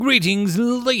Greetings,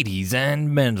 ladies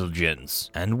and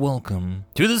gents, and welcome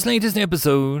to this latest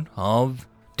episode of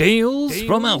Tales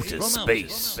from Outer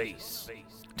Space.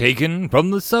 Taken from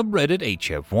the subreddit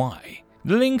HFY.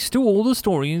 The links to all the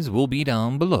stories will be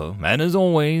down below, and as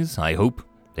always, I hope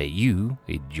that you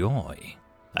enjoy.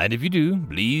 And if you do,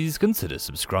 please consider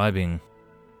subscribing.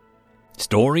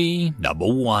 Story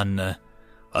number 1.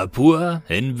 A Poor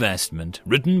Investment,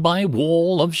 written by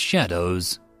Wall of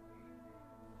Shadows.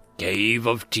 Cave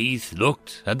of Teeth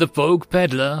looked at the folk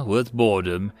peddler with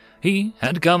boredom. He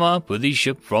had come up with his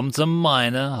ship from some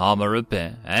minor armor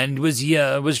repair, and was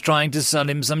trying to sell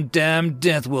him some damn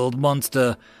Deathworld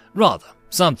monster. Rather,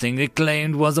 something they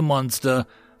claimed was a monster.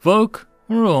 Folk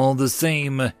are all the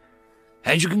same.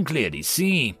 As you can clearly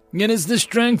see, it is the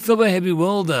strength of a heavy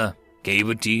welder. Cave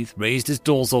of Teeth raised his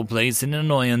dorsal plates in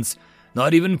annoyance.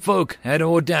 Not even folk had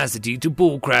audacity to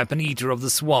bullcrap an eater of the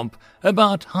swamp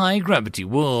about high-gravity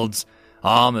worlds.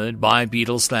 Armored by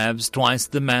beetle slabs twice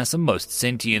the mass of most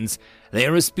sentients, they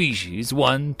are a species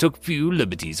one took few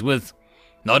liberties with.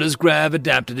 Not as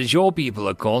grav-adapted as your people,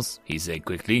 of course, he said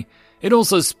quickly. It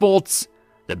also sports.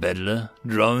 The peddler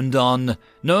droned on.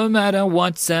 No matter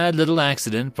what sad little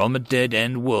accident from a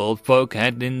dead-end world folk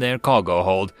had in their cargo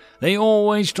hold, they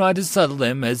always tried to settle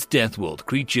them as Deathworld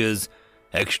creatures.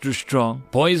 Extra strong,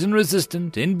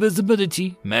 poison-resistant,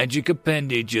 invisibility, magic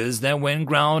appendages that when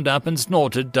ground up and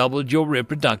snorted doubled your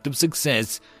reproductive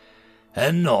success.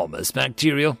 Enormous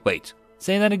bacterial... Wait,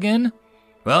 say that again?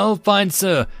 Well, fine,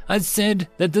 sir. I said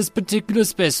that this particular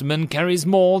specimen carries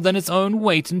more than its own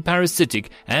weight in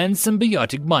parasitic and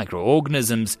symbiotic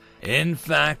microorganisms. In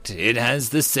fact, it has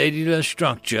the cellular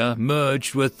structure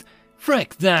merged with...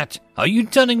 Freck that! Are you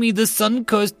telling me this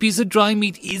sun-cursed piece of dry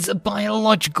meat is a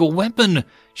biological weapon?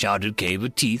 Shouted Cave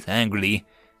of Teeth angrily.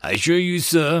 I assure you,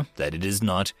 sir, that it is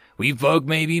not. We folk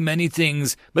may be many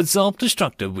things, but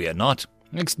self-destructive we are not,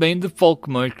 explained the folk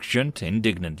merchant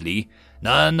indignantly.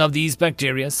 None of these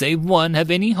bacteria, save one,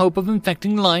 have any hope of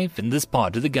infecting life in this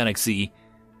part of the galaxy.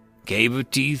 Cave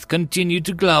of Teeth continued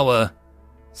to glower.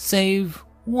 Save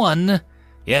one?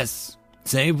 Yes.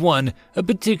 Save one, a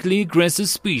particularly aggressive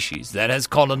species that has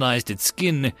colonized its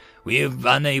skin. We have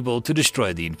been unable to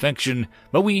destroy the infection,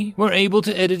 but we were able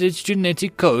to edit its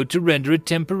genetic code to render it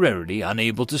temporarily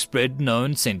unable to spread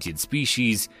known sentient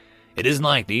species. It is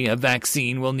likely a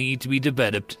vaccine will need to be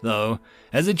developed, though,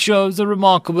 as it shows a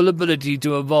remarkable ability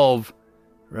to evolve.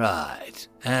 Right,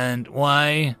 and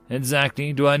why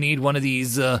exactly do I need one of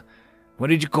these,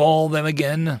 what did you call them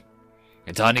again?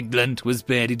 A tiny glint was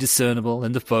barely discernible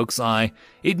in the folk's eye.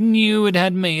 It knew it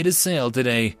had made a sale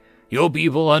today. Your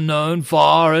people are known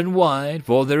far and wide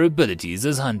for their abilities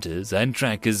as hunters and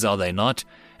trackers, are they not?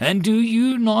 And do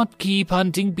you not keep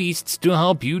hunting beasts to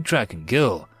help you track and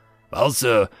kill? Well,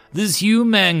 sir, these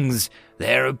humans,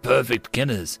 they're perfect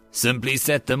killers. Simply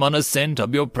set them on a scent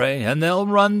of your prey, and they'll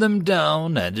run them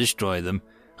down and destroy them.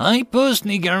 I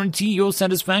personally guarantee your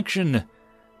satisfaction.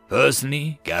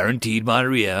 Personally, guaranteed by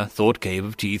Rhea, thought Cave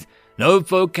of Teeth. No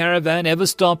folk caravan ever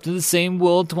stopped in the same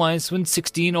world twice when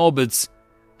 16 orbits.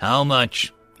 How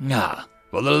much?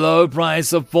 For the low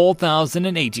price of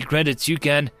 4,080 credits you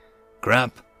can...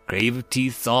 Crap. Cave of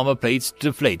Teeth's armor plates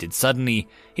deflated suddenly.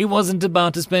 He wasn't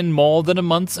about to spend more than a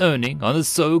month's earning on a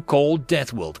so-called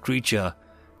Deathworld creature.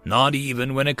 Not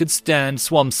even when it could stand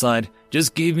swampside.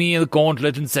 Just give me the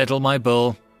gauntlet and settle my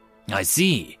bill. I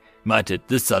see, muttered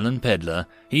the sullen peddler.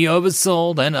 He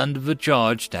oversold and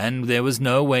undercharged, and there was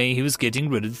no way he was getting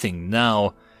rid of the thing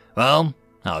now. Well,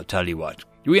 I'll tell you what.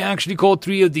 We actually caught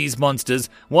 3 of these monsters.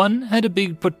 One had a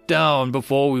big put down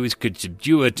before we could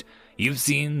subdue it. You've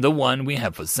seen the one we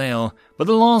have for sale, but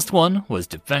the last one was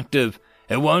defective.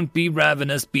 It won't be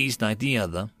ravenous beast like the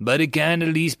other, but it can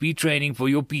at least be training for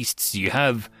your beasts you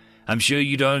have. I'm sure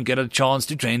you don't get a chance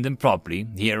to train them properly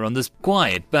here on this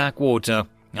quiet backwater.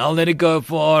 I'll let it go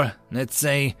for, let's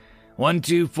say,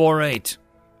 1248.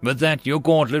 With that, your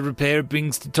gauntlet repair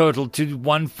brings the total to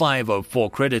 1504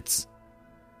 credits.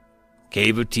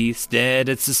 Cave of Teeth stared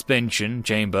at suspension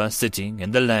chamber sitting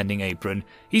in the landing apron.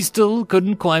 He still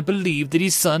couldn't quite believe that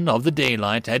his son of the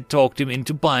daylight had talked him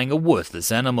into buying a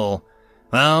worthless animal.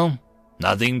 Well,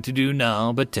 nothing to do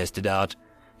now but test it out.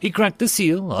 He cracked the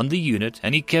seal on the unit,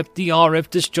 and he kept the RF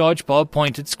discharge pod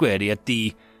pointed squarely at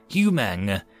the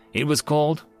Humang. It was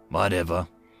called whatever.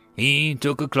 He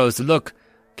took a closer look.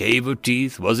 Cave of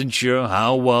Teeth wasn't sure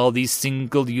how well these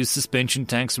single-use suspension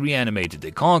tanks reanimated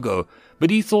their cargo, but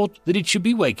he thought that it should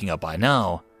be waking up by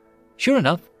now. Sure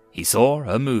enough, he saw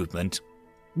a movement.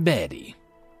 Betty.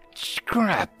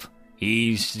 Scrap,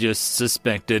 he just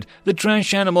suspected. The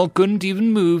trash animal couldn't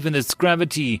even move in its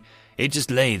gravity. It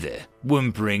just lay there,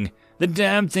 whimpering. The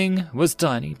damn thing was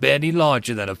tiny, barely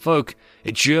larger than a folk.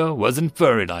 It sure wasn't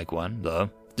furry like one, though.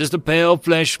 Just a pale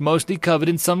flesh mostly covered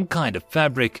in some kind of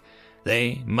fabric.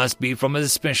 They must be from an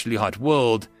especially hot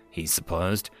world, he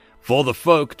supposed, for the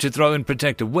folk to throw in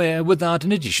protective wear without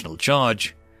an additional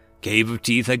charge. Cave of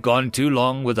Teeth had gone too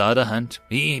long without a hunt.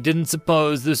 He didn't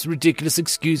suppose this ridiculous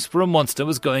excuse for a monster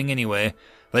was going anywhere,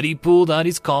 but he pulled out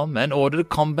his comm and ordered a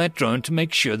combat drone to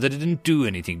make sure that it didn't do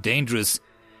anything dangerous.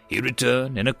 He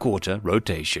returned in a quarter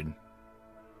rotation.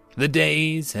 The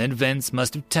days and events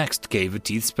must have taxed Cave of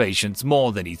Teeth's patience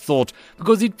more than he thought,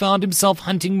 because he'd found himself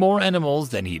hunting more animals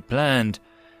than he'd planned.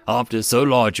 After so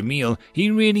large a meal, he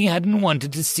really hadn't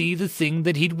wanted to see the thing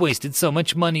that he'd wasted so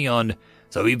much money on,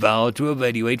 so he vowed to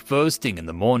evaluate first thing in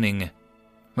the morning.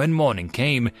 When morning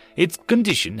came, its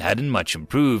condition hadn't much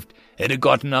improved. It had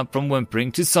gotten up from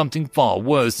whimpering to something far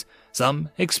worse, some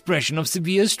expression of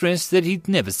severe stress that he'd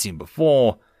never seen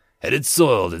before. It had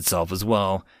soiled itself as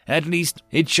well. At least,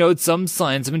 it showed some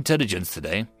signs of intelligence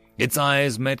today. Its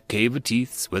eyes met Cave of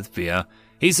Teeth's with fear.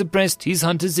 He suppressed his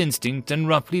hunter's instinct and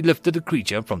roughly lifted the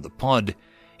creature from the pod.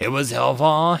 It was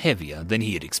far heavier than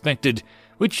he had expected,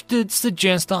 which did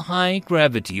suggest a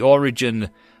high-gravity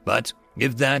origin. But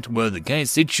if that were the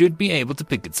case, it should be able to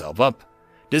pick itself up.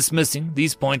 Dismissing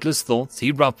these pointless thoughts,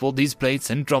 he ruffled his plates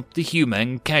and dropped the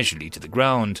human casually to the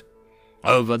ground.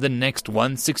 Over the next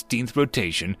 1/16th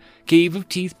rotation, Cave of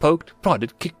Teeth poked,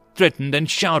 prodded, kicked, threatened, and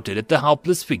shouted at the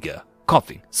helpless figure,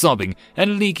 coughing, sobbing,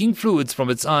 and leaking fluids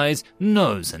from its eyes,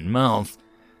 nose, and mouth.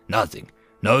 Nothing.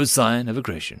 No sign of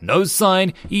aggression. No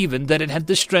sign even that it had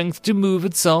the strength to move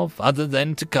itself other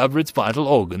than to cover its vital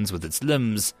organs with its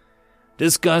limbs.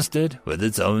 Disgusted with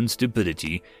its own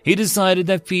stupidity, he decided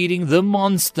that feeding the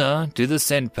monster to the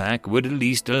scent pack would at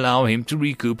least allow him to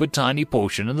recoup a tiny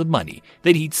portion of the money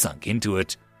that he'd sunk into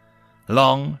it.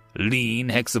 Long, lean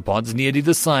hexapods nearly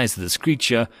the size of this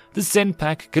creature, the scent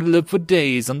pack could live for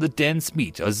days on the dense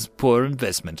meat his poor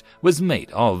investment was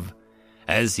made of.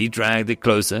 As he dragged it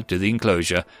closer to the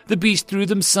enclosure, the beasts threw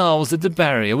themselves at the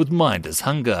barrier with mindless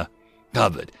hunger.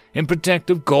 Covered in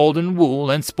protective golden wool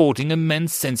and sporting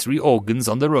immense sensory organs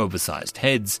on their oversized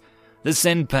heads, the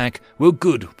scent pack were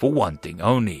good for one thing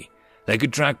only. They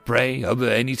could track prey over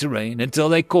any terrain until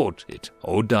they caught it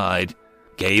or died.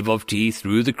 Cave of Teeth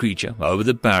threw the creature over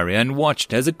the barrier and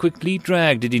watched as it quickly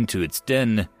dragged it into its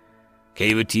den.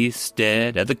 Cave of Teeth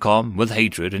stared at the comm with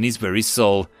hatred in his very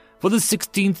soul. For the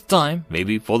 16th time,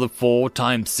 maybe for the 4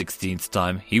 times 16th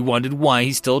time, he wondered why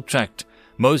he still tracked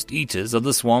most eaters of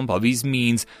the swamp of his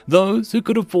means, those who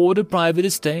could afford a private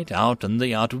estate out in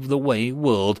the out-of-the-way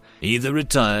world, either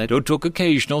retired or took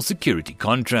occasional security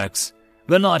contracts.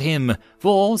 But not him.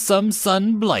 For some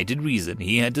sun-blighted reason,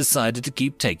 he had decided to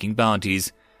keep taking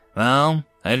bounties. Well,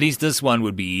 at least this one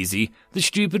would be easy. The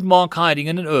stupid mark hiding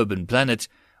in an urban planet.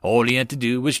 All he had to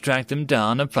do was track them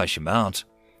down and flush him out.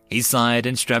 He sighed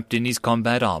and strapped in his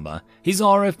combat armor, his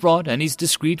RF rod, and his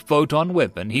discreet photon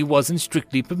weapon he wasn't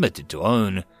strictly permitted to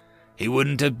own. He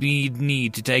wouldn't have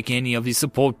need to take any of his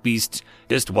support beasts,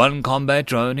 just one combat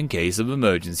drone in case of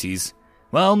emergencies.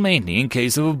 Well, mainly in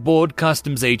case of a bored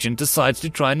customs agent decides to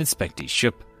try and inspect his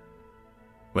ship.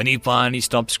 When he finally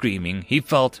stopped screaming, he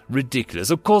felt ridiculous.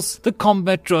 Of course, the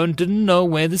combat drone didn't know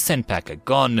where the scent pack had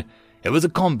gone. It was a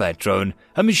combat drone,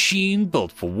 a machine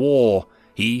built for war.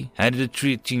 He had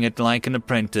treating it like an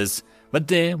apprentice, but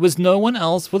there was no one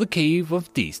else for the Cave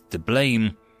of Teeth to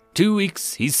blame. 2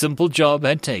 weeks his simple job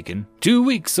had taken, 2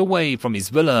 weeks away from his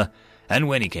villa, and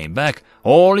when he came back,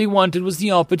 all he wanted was the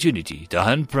opportunity to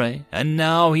hunt prey, and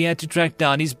now he had to track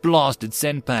down his blasted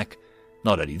scent pack.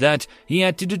 Not only that, he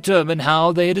had to determine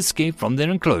how they had escaped from their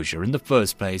enclosure in the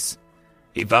first place.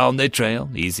 He found their trail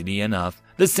easily enough.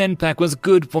 The scent pack was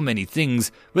good for many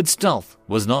things, but stealth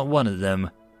was not one of them.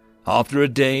 After a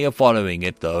day of following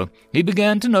it, though, he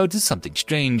began to notice something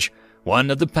strange. One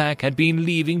of the pack had been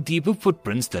leaving deeper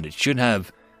footprints than it should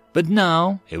have. But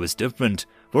now it was different.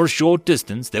 For a short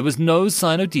distance there was no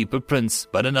sign of deeper prints,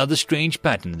 but another strange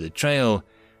pattern in the trail.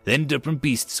 Then different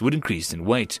beasts would increase in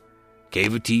weight.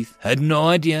 Cave of Teeth had no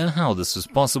idea how this was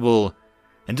possible.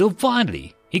 Until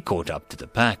finally he caught up to the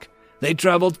pack. They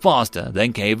traveled faster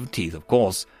than Cave of Teeth, of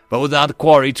course, but without a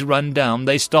quarry to run down,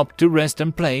 they stopped to rest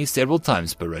and play several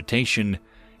times per rotation.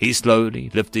 He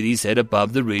slowly lifted his head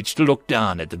above the ridge to look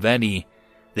down at the valley.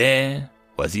 There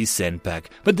was his scent pack,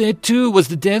 but there too was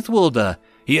the Death Wilder.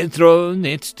 He had thrown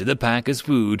it to the pack as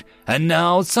food, and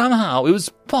now somehow it was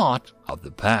part of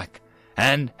the pack,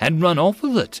 and had run off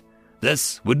with it.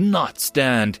 This would not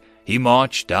stand. He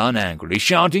marched down angrily,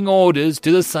 shouting orders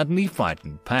to the suddenly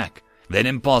frightened pack. Then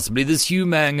impossibly this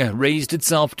humang raised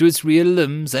itself to its rear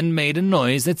limbs and made a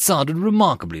noise that sounded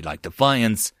remarkably like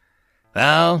defiance.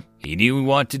 Well, he knew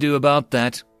what to do about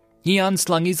that. He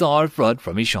unslung his RF rod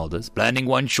from his shoulders, planning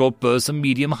one short burst of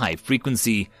medium-high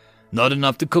frequency. Not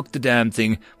enough to cook the damn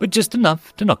thing, but just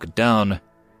enough to knock it down.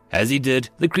 As he did,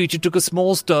 the creature took a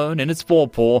small stone in its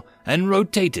forepaw and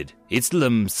rotated its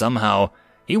limbs somehow.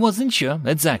 He wasn't sure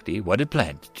exactly what it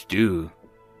planned to do.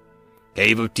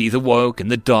 Cave of Teeth awoke in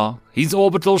the dark, his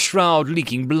orbital shroud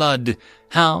leaking blood.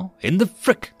 How in the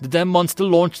frick did that monster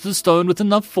launch the stone with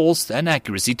enough force and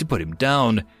accuracy to put him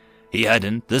down? He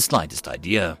hadn't the slightest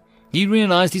idea. He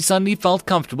realized he suddenly felt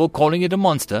comfortable calling it a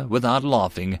monster without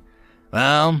laughing.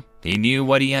 Well, he knew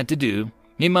what he had to do.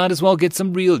 He might as well get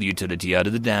some real utility out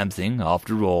of the damn thing,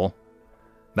 after all.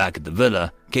 Back at the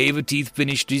villa, Cave of Teeth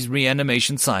finished his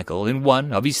reanimation cycle in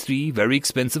one of his 3 very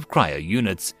expensive cryo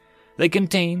units. They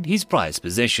contained his prized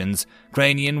possessions,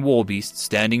 Cranian warbeast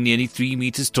standing nearly 3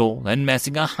 meters tall and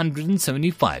massing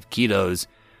 175 kilos.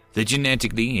 The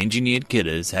genetically engineered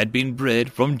killers had been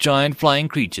bred from giant flying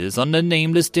creatures on the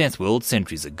nameless death world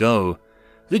centuries ago.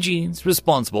 The genes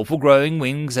responsible for growing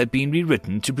wings had been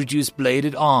rewritten to produce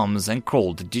bladed arms and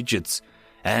crawled digits,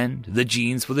 and the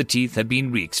genes for the teeth had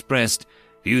been re-expressed.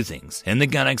 Few things in the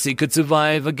galaxy could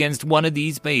survive against one of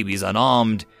these babies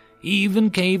unarmed. Even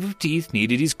Cave of Teeth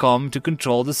needed his comm to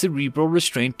control the cerebral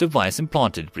restraint device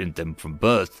implanted in them from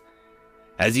birth.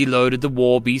 As he loaded the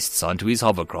war beasts onto his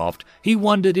hovercraft, he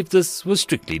wondered if this was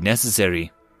strictly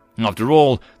necessary. After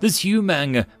all, this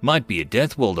humang might be a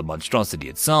Death Worlder monstrosity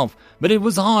itself, but it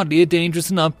was hardly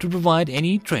dangerous enough to provide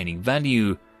any training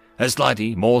value. A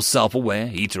slightly more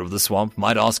self-aware Eater of the Swamp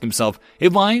might ask himself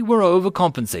if I were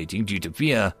overcompensating due to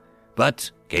fear, but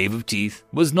Cave of Teeth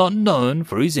was not known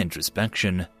for his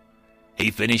introspection. He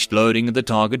finished loading the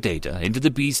target data into the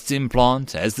beast's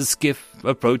implant as the skiff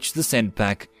approached the scent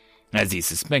pack. As he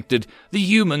suspected, the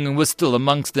human was still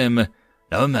amongst them.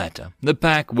 No matter, the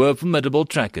pack were formidable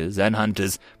trackers and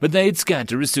hunters, but they'd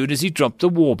scatter as soon as he dropped the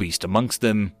war beast amongst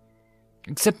them.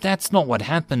 Except that's not what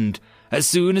happened. As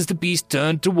soon as the beast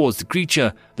turned towards the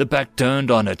creature, the pack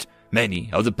turned on it. Many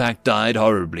of the pack died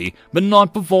horribly, but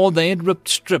not before they had ripped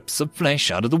strips of flesh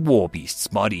out of the war beast's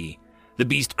body. The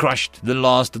beast crushed the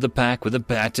last of the pack with the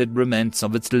battered remnants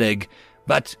of its leg,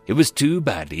 but it was too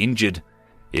badly injured.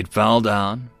 It fell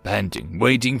down, panting,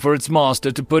 waiting for its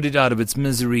master to put it out of its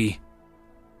misery.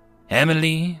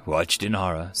 Emily watched in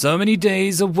horror. So many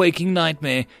days of waking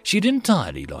nightmare, she'd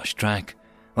entirely lost track.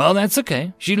 Well, that's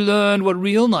okay. She learned what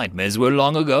real nightmares were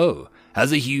long ago.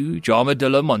 As a huge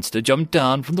armadillo monster jumped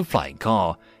down from the flying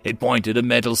car, it pointed a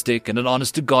metal stick at an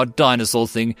honest-to-God dinosaur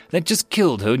thing that just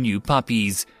killed her new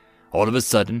puppies. All of a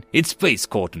sudden, its face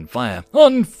caught on fire.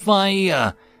 On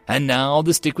fire! And now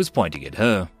the stick was pointing at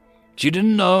her. She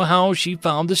didn't know how she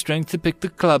found the strength to pick the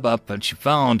club up, but she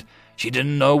found. She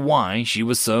didn't know why she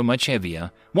was so much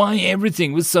heavier. Why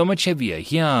everything was so much heavier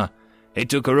here. It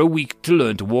took her a week to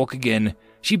learn to walk again.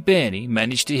 She barely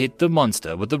managed to hit the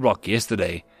monster with the rock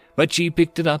yesterday, but she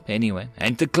picked it up anyway,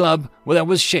 and the club, well, that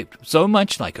was shaped so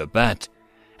much like her bat.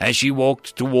 As she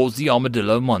walked towards the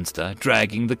armadillo monster,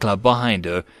 dragging the club behind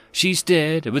her, she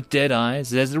stared with dead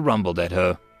eyes as it rumbled at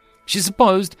her. She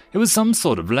supposed it was some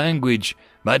sort of language,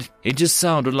 but it just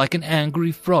sounded like an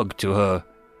angry frog to her.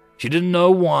 She didn't know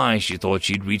why she thought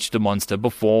she'd reached the monster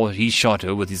before he shot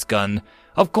her with his gun.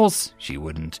 Of course she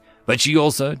wouldn't, but she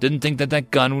also didn't think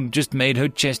that gun just made her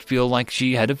chest feel like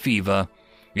she had a fever.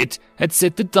 It had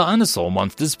set the dinosaur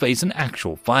monster's face on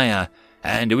actual fire,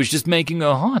 and it was just making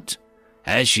her hot.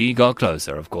 As she got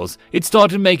closer, of course, it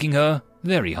started making her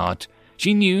very hot.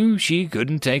 She knew she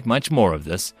couldn't take much more of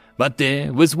this, but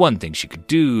there was one thing she could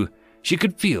do. She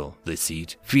could feel this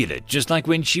heat, feel it, just like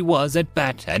when she was at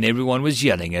bat and everyone was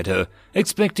yelling at her,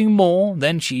 expecting more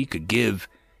than she could give.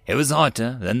 It was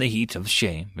hotter than the heat of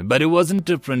shame, but it wasn't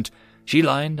different. She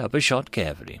lined up a shot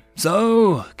carefully,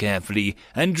 so carefully,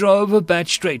 and drove her bat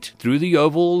straight through the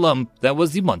oval lump that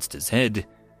was the monster's head.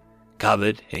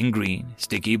 Covered in green,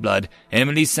 sticky blood,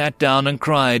 Emily sat down and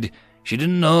cried. She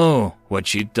didn't know what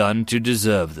she'd done to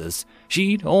deserve this.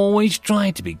 She'd always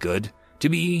tried to be good, to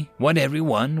be what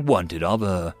everyone wanted of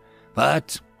her.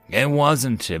 But it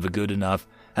wasn't ever good enough,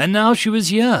 and now she was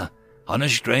here, on a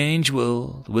strange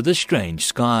world with a strange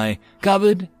sky,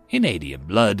 covered in alien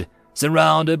blood,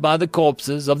 surrounded by the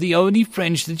corpses of the only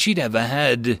friends that she'd ever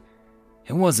had.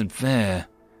 It wasn't fair.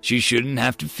 She shouldn't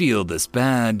have to feel this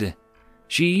bad.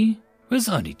 She was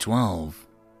only 12.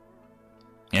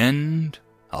 End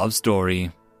of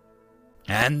story.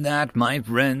 And that, my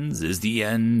friends, is the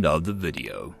end of the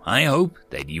video. I hope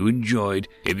that you enjoyed.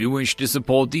 If you wish to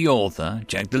support the author,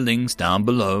 check the links down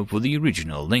below for the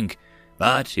original link.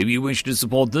 But if you wish to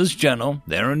support this channel,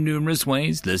 there are numerous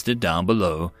ways listed down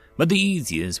below, but the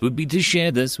easiest would be to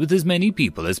share this with as many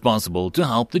people as possible to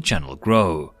help the channel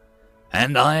grow.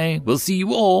 And I will see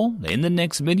you all in the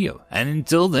next video, and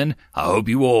until then, I hope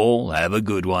you all have a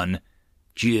good one.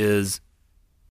 Cheers.